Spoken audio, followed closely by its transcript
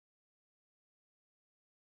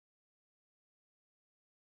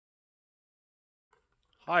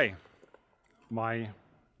Hi, my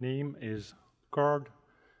name is Gord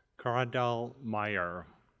Crandlemire.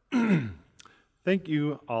 Thank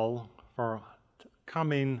you all for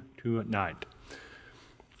coming tonight.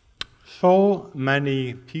 So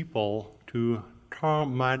many people to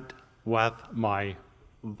torment with my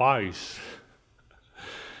voice.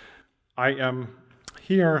 I am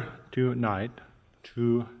here tonight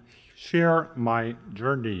to share my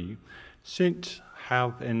journey since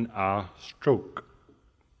having a stroke.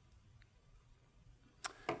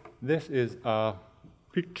 This is a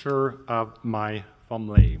picture of my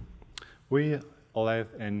family. We live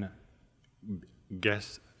in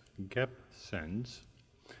Gibsons.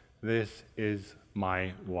 This is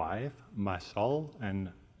my wife, myself,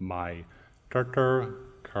 and my daughter,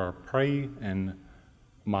 Capri, and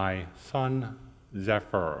my son,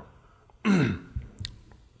 Zephyr.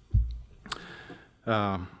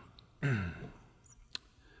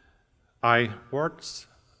 I worked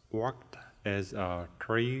as a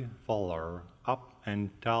tree faller up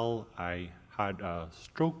until I had a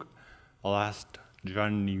stroke last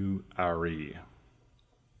January.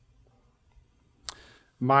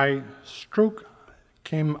 My stroke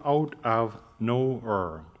came out of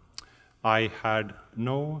nowhere. I had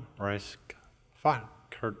no risk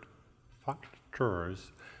factors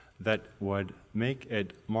that would make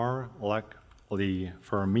it more likely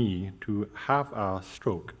for me to have a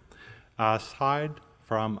stroke, aside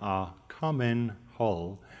from a common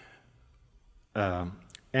hole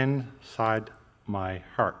inside my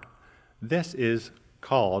heart. This is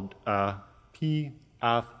called a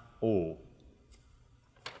PFO.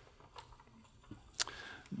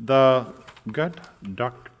 The good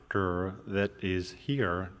doctor that is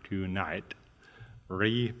here tonight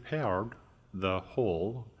repaired the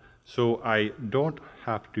hole, so I don't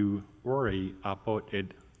have to worry about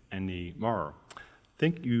it anymore.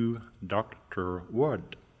 Thank you, Dr.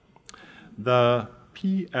 Wood. The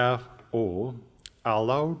PFO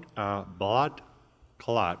allowed a blood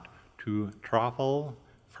clot to travel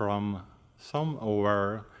from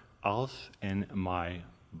somewhere else in my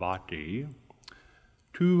body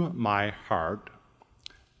to my heart,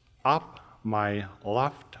 up my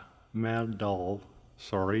left middle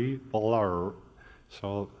cerebral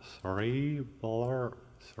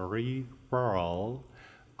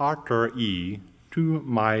artery to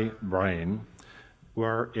my brain,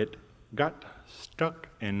 where it got stuck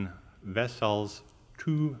in vessels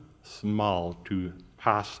too small to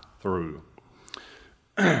pass through.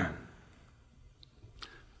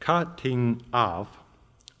 Cutting off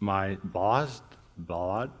my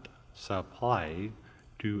blood supply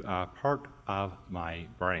to a part of my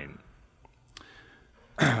brain.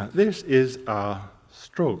 This is a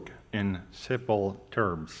stroke in simple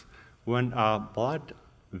terms. When a blood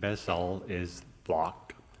vessel is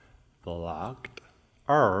blocked,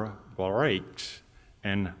 or breaks,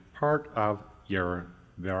 and part of your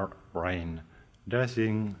brain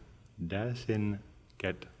doesn't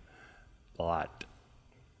get blood.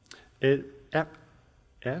 If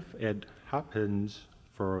it happens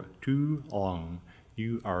for too long,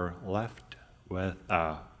 you are left with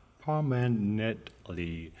a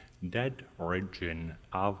permanently dead region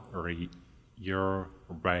of your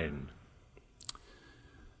brain.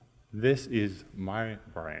 This is my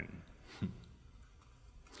brain.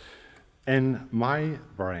 In my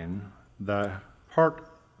brain, the part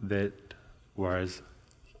that was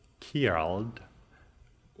killed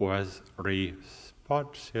was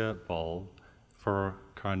responsible for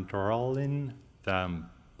controlling the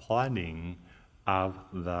planning of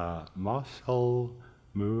the muscle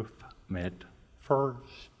movement for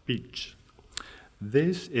speech.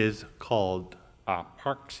 This is called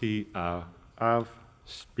apraxia of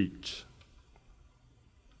speech.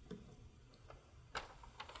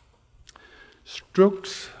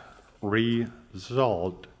 Strokes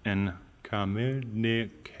result in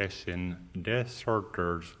communication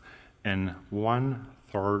disorders in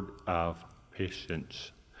 1/3 of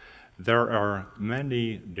patients. There are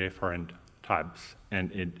many different types,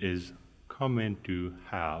 and it is common to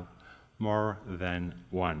have more than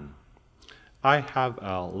one. I have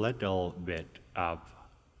a little bit of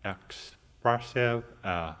expressive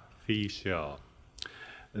aphasia.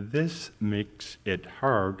 This makes it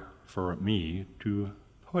hard for me to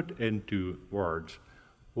put into words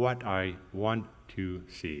what I want to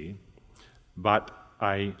see, but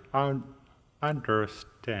I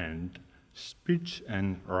understand speech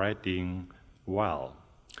and writing well.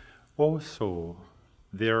 Also,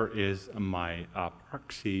 there is my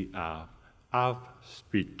apraxia of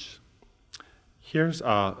speech. Here's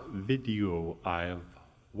a video of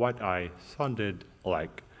what I sounded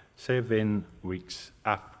like 7 weeks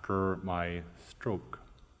after my stroke.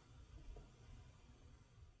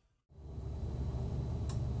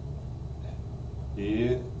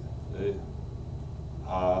 I,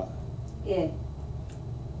 a,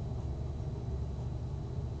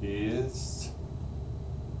 is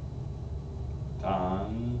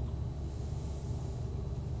done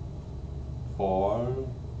for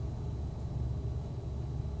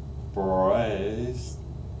breast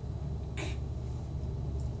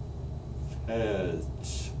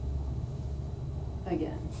fetch.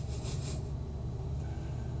 Again.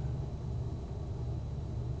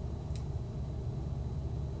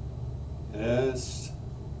 Is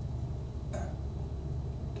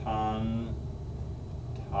done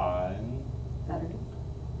time Saturday.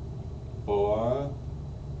 for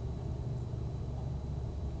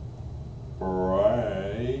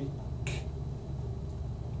break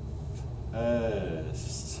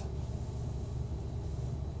fast.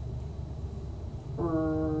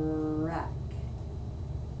 Rack.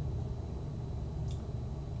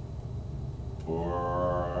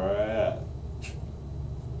 Break.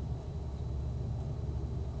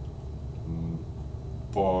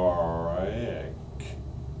 Breakfast.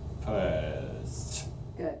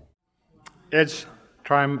 Good. It's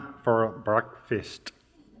time for breakfast.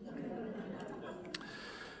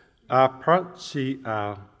 Approach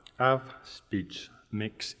of speech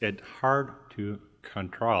makes it hard to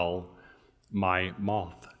control my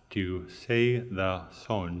mouth to say the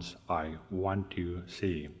sounds I want to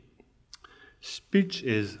say. Speech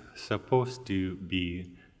is supposed to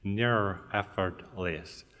be near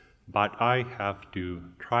effortless, but I have to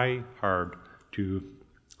try hard to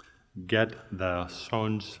get the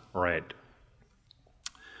sounds right.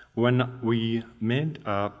 When we meet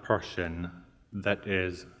a person that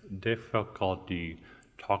is difficulty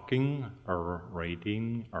talking or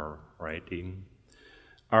reading or writing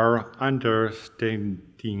or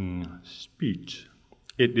understanding speech,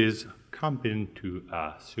 it is common to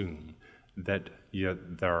assume that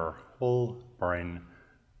their whole brain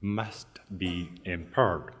must be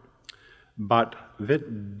impaired. But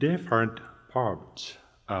with different parts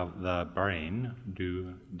of the brain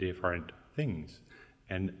do different things,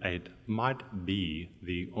 and it might be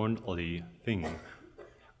the only thing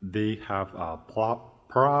they have a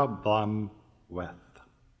problem with.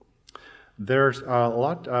 There's a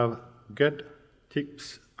lot of good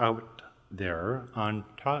tips out there on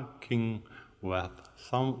talking with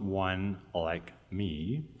someone like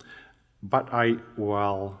me, but I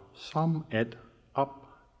will sum it up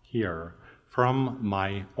here from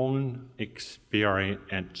my own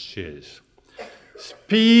experiences.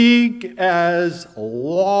 Speak as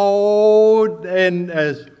loud and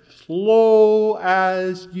as slow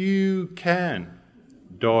as you can.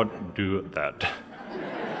 Don't do that.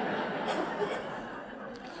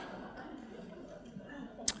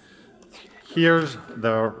 Here's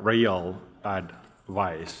the real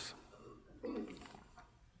advice.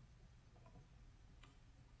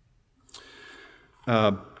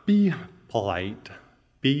 Be polite,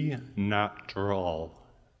 be natural,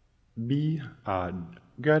 be a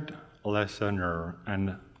good listener,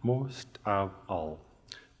 and most of all,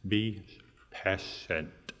 be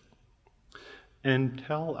patient.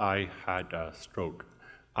 Until I had a stroke,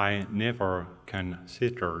 I never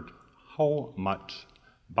considered how much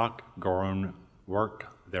background work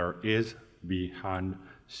there is behind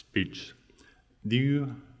speech. Do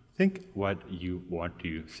you think what you want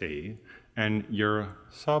to say, and your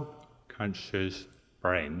subconscious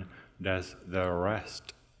brain does the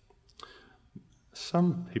rest?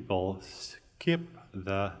 Some people skip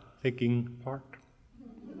the thinking part.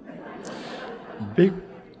 Big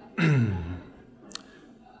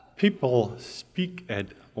people speak at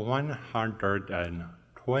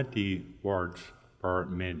 120 words per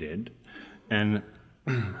minute, and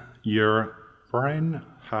your brain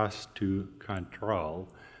has to control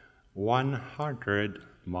 100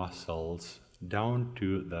 muscles down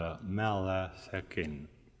to the millisecond.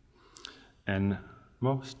 And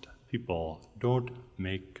most people don't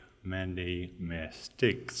make many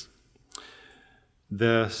mistakes.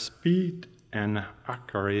 The speed and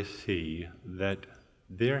accuracy that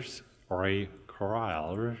this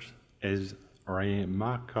requires is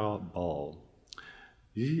remarkable.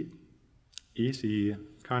 Easy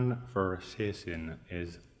conversation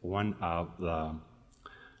is one of the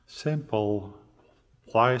simple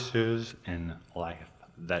pleasures in life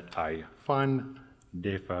that I find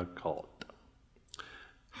difficult.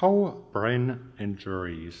 How brain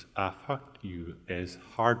injuries affect you is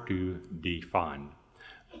hard to define.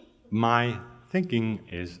 My thinking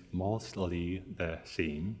is mostly the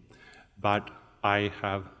same, but I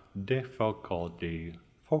have difficulty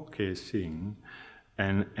focusing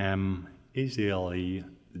and am easily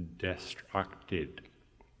distracted.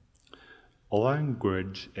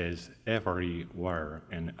 Language is everywhere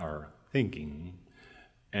in our thinking,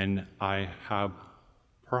 and I have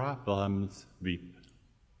problems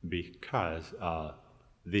because of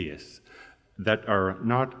this that are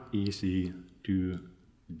not easy to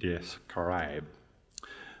describe.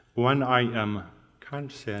 When I am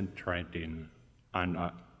concentrating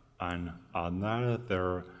on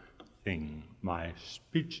another thing, my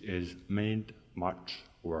speech is made much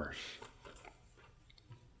worse.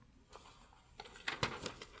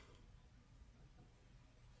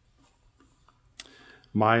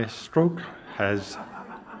 My stroke has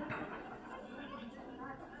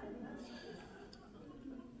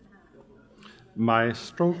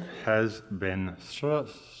been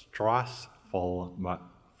stressful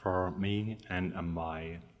for me and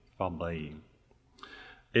my family.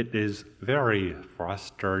 It is very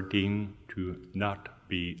frustrating to not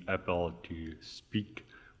be able to speak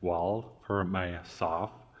well for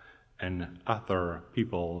myself and other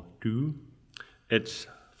people too. It's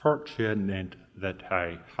fortunate that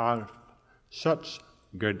I have such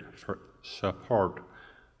good support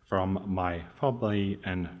from my family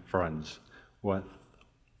and friends.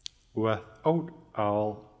 Without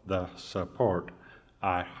all the support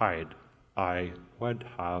I had, I would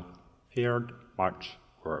have fared much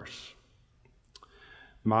worse.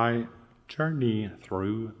 My journey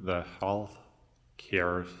through the health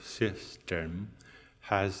care system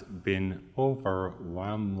has been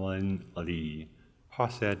overwhelmingly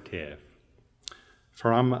positive.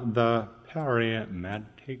 From the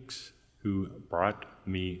paramedics who brought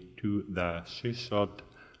me to the Sechelt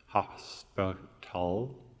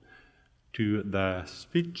Hospital to the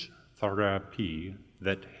speech therapy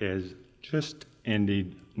that has just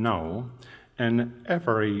ended now, and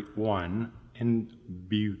everyone in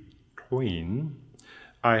between,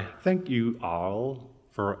 I thank you all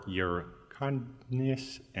for your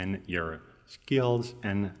kindness and your skills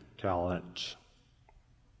and talents.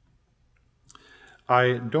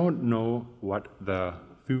 I don't know what the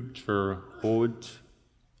future holds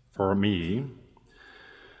for me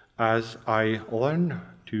as I learn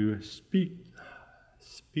to speak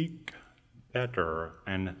better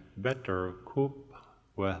and better cope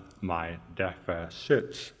with my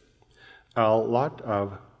deficits. A lot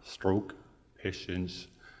of stroke patients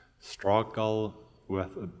struggle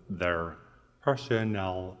with their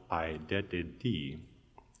personal identity.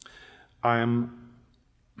 Am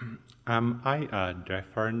I a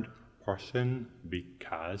different person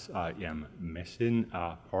because I am missing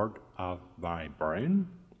a part of my brain?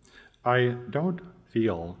 I don't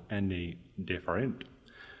feel any different.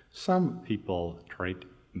 Some people treat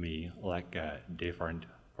me like a different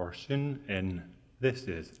person, and this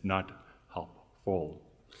is not helpful.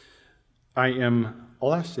 I am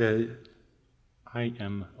less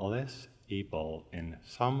able in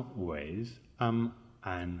some ways and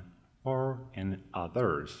more in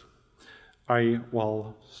others. I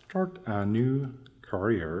will start a new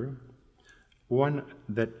career, one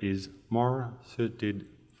that is more suited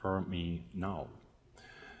for me now.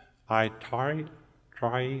 I try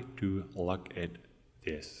to look at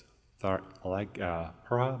this like a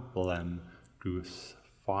problem to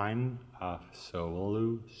find a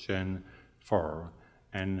solution for,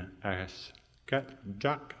 and ask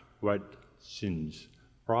Jack what since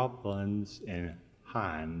problems in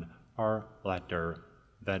hand are lighter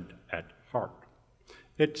than at heart.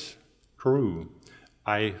 It's true,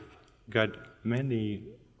 I've got many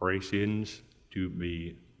reasons to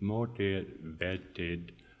be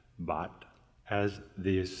motivated, but as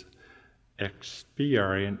this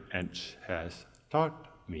experience has taught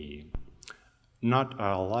me, not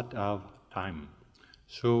a lot of time.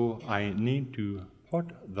 So I need to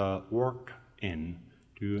put the work in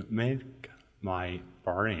to make my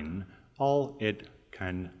brain all it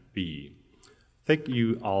can be. Thank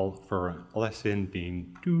you all for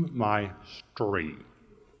listening to my story.